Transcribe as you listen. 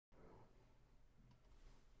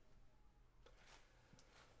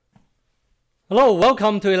Hello,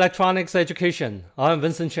 welcome to Electronics Education. I'm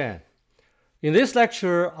Vincent Chang. In this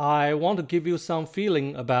lecture, I want to give you some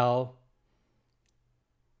feeling about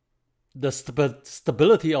the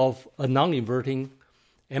stability of a non-inverting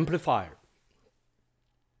amplifier.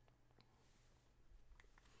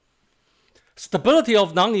 Stability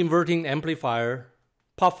of non-inverting amplifier,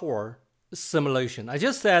 part 4, simulation. I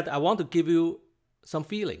just said I want to give you some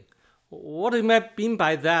feeling. What I mean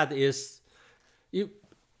by that is,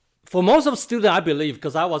 for most of the students, I believe,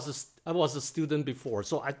 because I was a student before,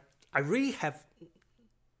 so I really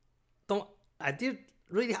didn't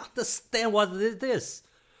really understand what it is,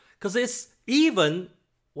 because it's even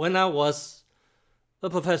when I was a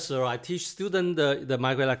professor, I teach students the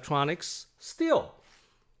microelectronics. Still,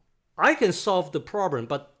 I can solve the problem,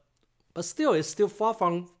 but still, it's still far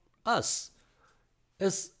from us.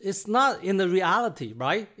 It's not in the reality,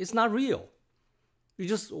 right? It's not real. You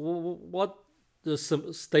just what the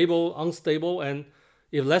stable, unstable, and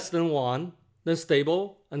if less than 1, then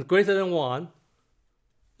stable, and greater than 1.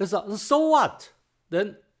 So what?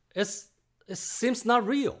 Then it seems not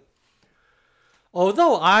real.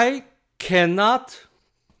 Although I cannot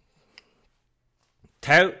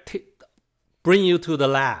bring you to the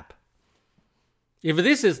lab. If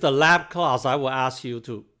this is the lab class, I will ask you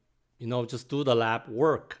to, just do the lab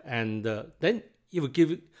work, and then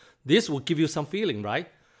this will give you some feeling, right?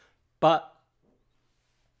 But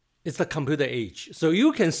it's the computer age, so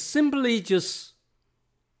you can simply just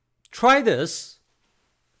try this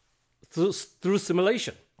through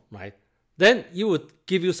simulation, right? Then you would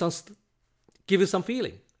give you some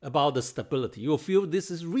feeling about the stability. You will feel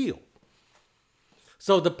this is real.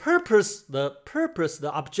 So the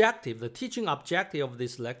objective, the teaching objective of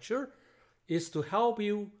this lecture is to help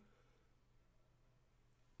you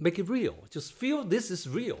make it real. Just feel this is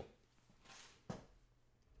real.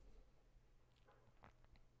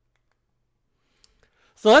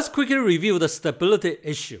 So let's quickly review the stability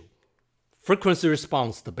issue. Frequency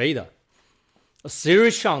response, the beta. A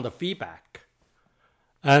series shunt, the feedback.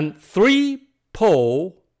 And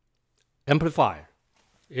 3-pole amplifier.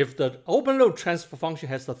 If the open loop transfer function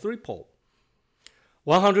has the 3-pole,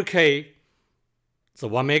 100K, so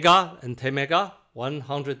 1 mega and 10 mega,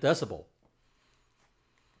 100 decibel.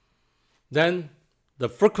 Then the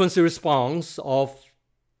frequency response of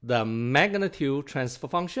the magnitude transfer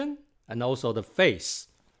function and also the phase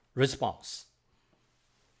response.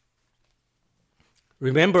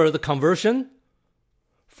 Remember the conversion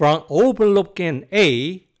from open loop gain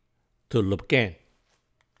A to loop gain.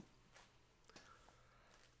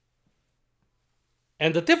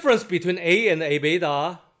 And the difference between A and A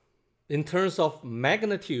beta in terms of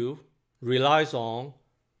magnitude relies on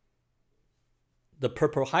the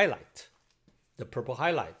purple highlight. The purple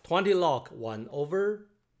highlight, 20 log 1 over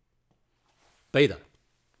beta.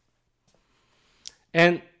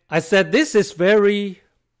 And I said this is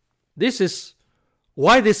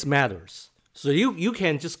why this matters. So you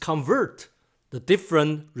can just convert the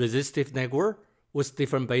different resistive network with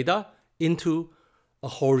different beta into a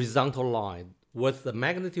horizontal line with the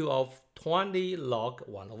magnitude of 20 log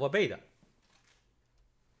 1 over beta.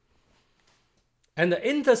 And the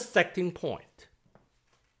intersecting point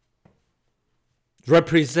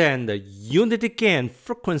represent the unity gain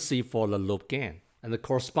frequency for the loop gain, and the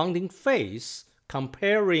corresponding phase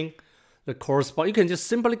comparing the corresponding, you can just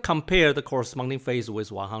simply compare the corresponding phase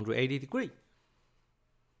with 180 degrees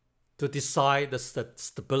to decide the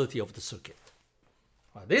stability of the circuit.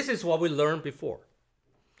 This is what we learned before.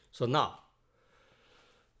 So now,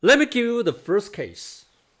 let me give you the first case,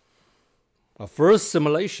 a first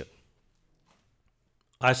simulation.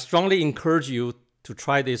 I strongly encourage you to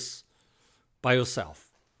try this by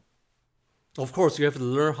yourself. Of course, you have to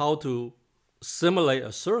learn how to simulate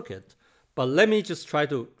a circuit, but let me just try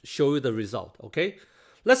to show you the result, okay?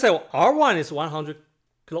 Let's say R1 is 100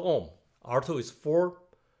 kilo ohm, R2 is 4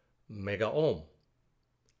 mega ohm.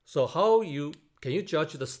 So can you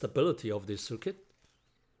judge the stability of this circuit?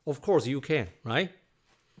 Of course you can, right?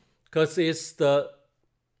 Because it's the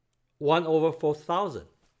 1 over 4,000.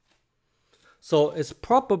 So it's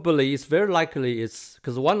very likely it's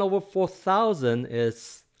because 1 over 4,000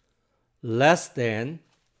 is less than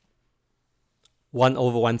 1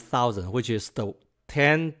 over 1,000, which is the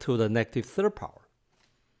 10 to the negative third power.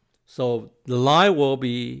 So the line will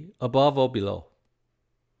be above or below.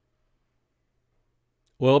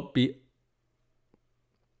 Will be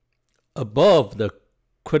above the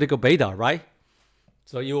critical beta, right?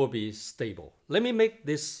 So it will be stable. Let me make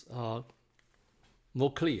this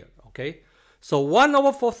more clear, okay? So 1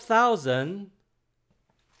 over 4,000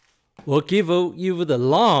 will give you the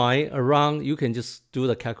line around, you can just do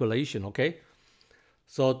the calculation, okay?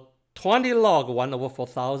 So 20 log 1 over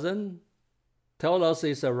 4,000 tells us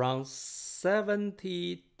it's around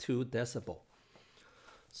 72 decibel.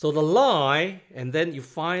 So the line, and then you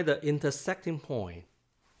find the intersecting point,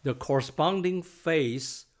 the corresponding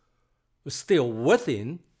phase is still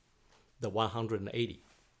within the 180.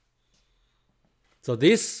 So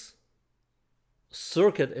this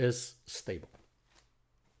circuit is stable.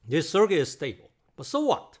 This circuit is stable. But so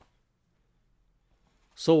what?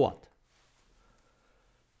 So what?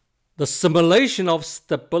 The simulation of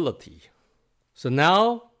stability. So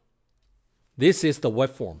now, this is the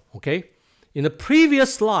waveform, okay? In the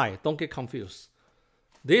previous slide, don't get confused.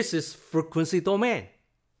 This is frequency domain.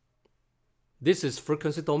 This is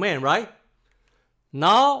frequency domain, right?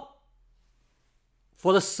 Now,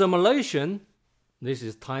 for the simulation, this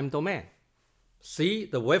is time domain. See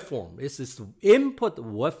the waveform. This is the input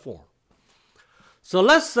waveform. So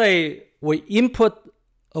let's say we input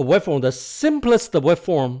a waveform. The simplest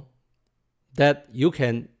waveform that you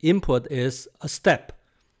can input is a step.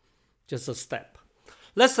 Just a step.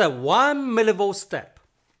 Let's say 1 millivolt step.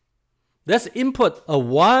 Let's input a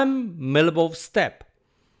 1 millivolt step.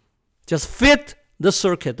 Just fit the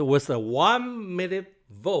circuit with a 1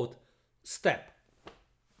 millivolt step.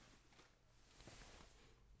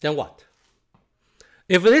 Then what?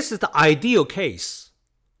 If this is the ideal case,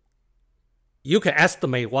 you can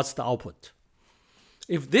estimate what's the output.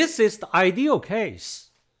 If this is the ideal case,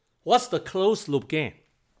 what's the closed loop gain?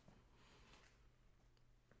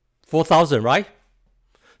 4,000, right?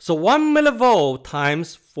 So 1 millivolt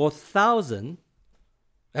times 4,000,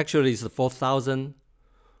 actually it's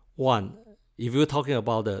 4,001. If you're talking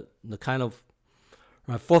about the kind of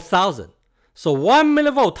 4,000. So 1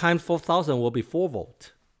 millivolt times 4,000 will be 4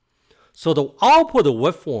 volt. So the output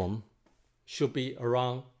waveform should be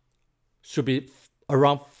around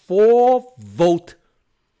 4 volt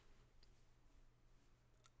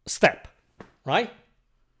step, right?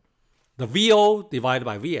 The VO divided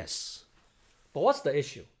by VS. But what's the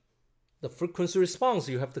issue? The frequency response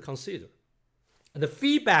you have to consider. And the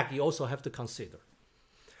feedback you also have to consider.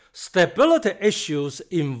 Stability issues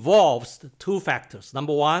involves 2 factors.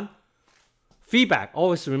 Number 1, feedback.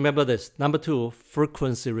 Always remember this. Number 2,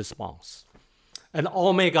 frequency response. And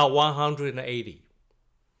omega 180.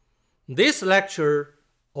 This lecture,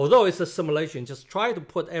 although it's a simulation, just try to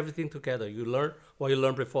put everything together. You learn what you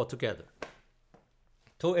learned before together.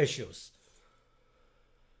 2 issues.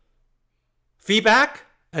 Feedback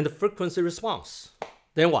and the frequency response.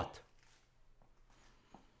 Then what?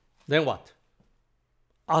 Then what?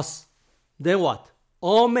 Then what?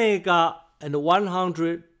 Omega and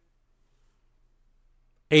 180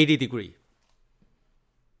 degree.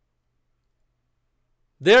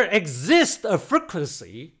 There exists a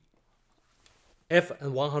frequency F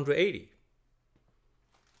and 180.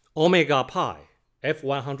 Omega pi, F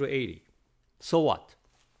 180. So what?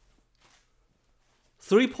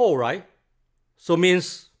 3 pole, right? So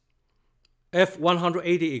means F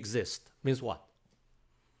 180 exists. Means what?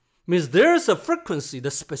 Means there's a frequency, the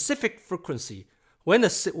specific frequency. When the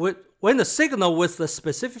signal with the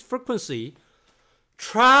specific frequency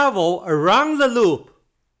travel around the loop,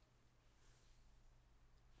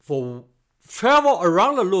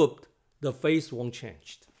 the phase won't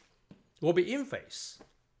change. It will be in phase.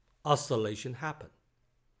 Oscillation happen.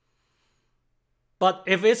 But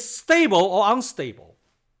if it's stable or unstable,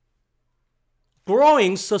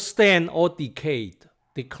 growing, sustain, or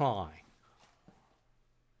decline,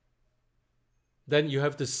 then you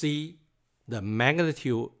have to see the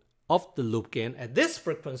magnitude of the loop gain at this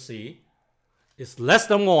frequency is less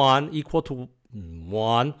than 1, equal to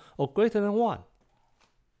 1, or greater than 1.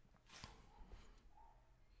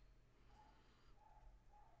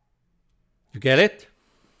 You get it?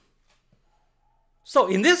 So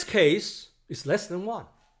in this case, it's less than 1.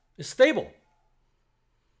 It's stable.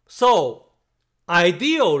 So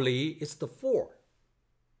ideally, it's the 4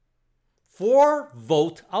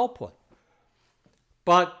 volt output.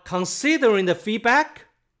 But considering the feedback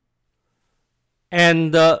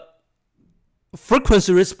and the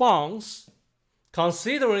frequency response,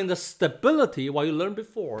 considering the stability, what you learned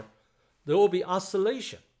before, there will be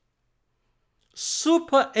oscillation.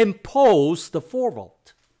 Superimpose the 4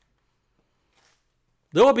 volt.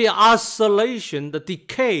 There will be oscillation, the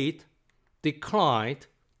declined,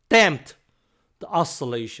 damped the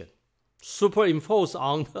oscillation. Superimpose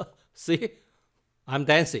on the, see, I'm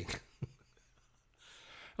dancing.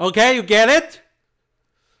 Okay, you get it?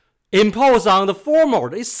 Impose on the 4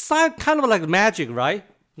 mode. It's kind of like magic, right?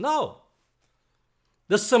 No.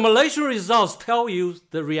 The simulation results tell you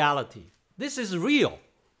the reality. This is real.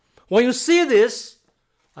 When you see this,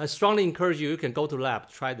 I strongly encourage you, you can go to lab,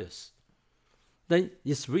 try this. Then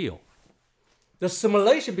it's real. the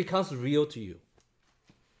simulation becomes real to you.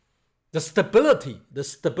 The stability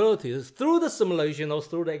is through the simulation or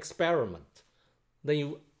through the experiment. Then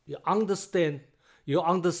you understand, your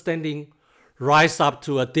understanding rise up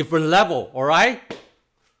to a different level, all right?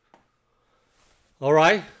 All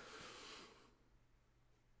right?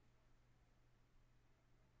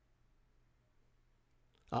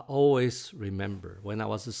 I always remember when I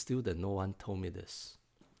was a student, no one told me this.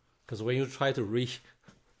 Because when you try to read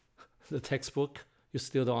the textbook, you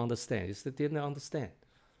still don't understand. You still didn't understand.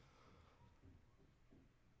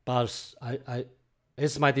 But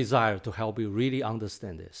it's my desire to help you really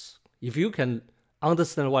understand this. If you can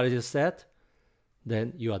understand what I just said,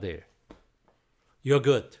 then you are there. You're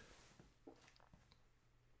good.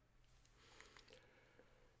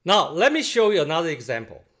 Now, let me show you another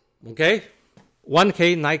example. Okay?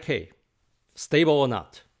 1K, 9K. Stable or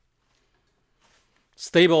not?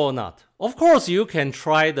 Stable or not? Of course, you can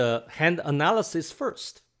try the hand analysis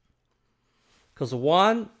first. Because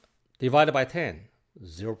 1 divided by 10,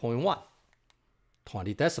 0.1.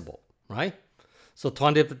 20 decibel, right? So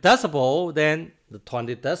 20 decibel, then the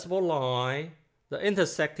 20 decibel line, the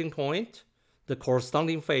intersecting point, the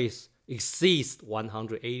corresponding phase exceeds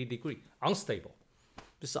 180 degrees. Unstable.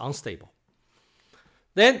 This is unstable.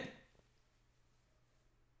 Then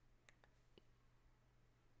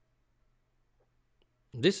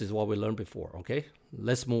this is what we learned before, okay?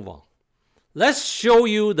 Let's move on. Let's show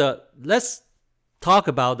you let's talk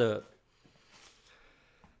about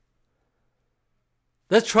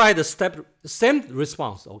let's try the same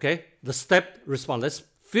response, okay? The step response. Let's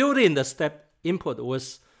fill in the step input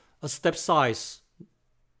with a step size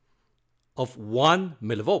of 1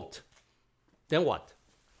 millivolt. Then what?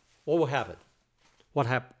 What will happen? What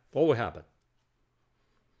will happen?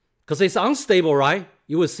 Because it's unstable, right?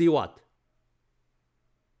 You will see what?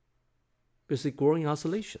 You see growing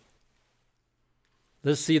oscillation.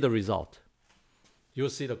 Let's see the result. You will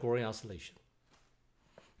see the growing oscillation.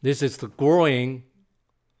 This is the growing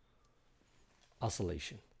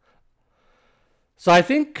oscillation. So I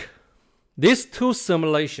think these two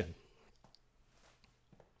simulations,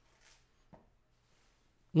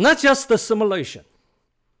 not just the simulation,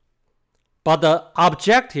 but the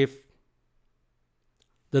objective,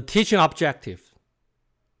 the teaching objective,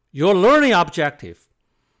 your learning objective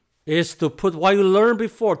is to put what you learned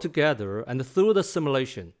before together and through the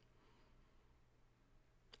simulation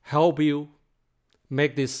help you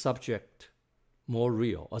make this subject more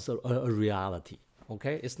real, as a reality,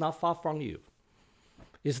 okay? It's not far from you.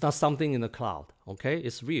 It's not something in the cloud, okay?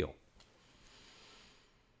 It's real.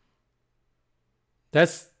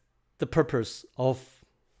 That's the purpose of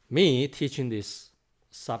me teaching this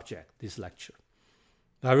subject, this lecture.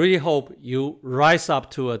 I really hope you rise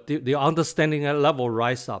up to the understanding level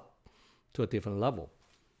rise up to a different level.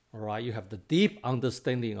 All right, you have the deep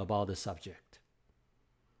understanding about the subject.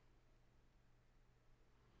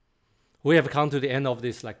 We have come to the end of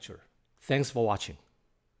this lecture. Thanks for watching.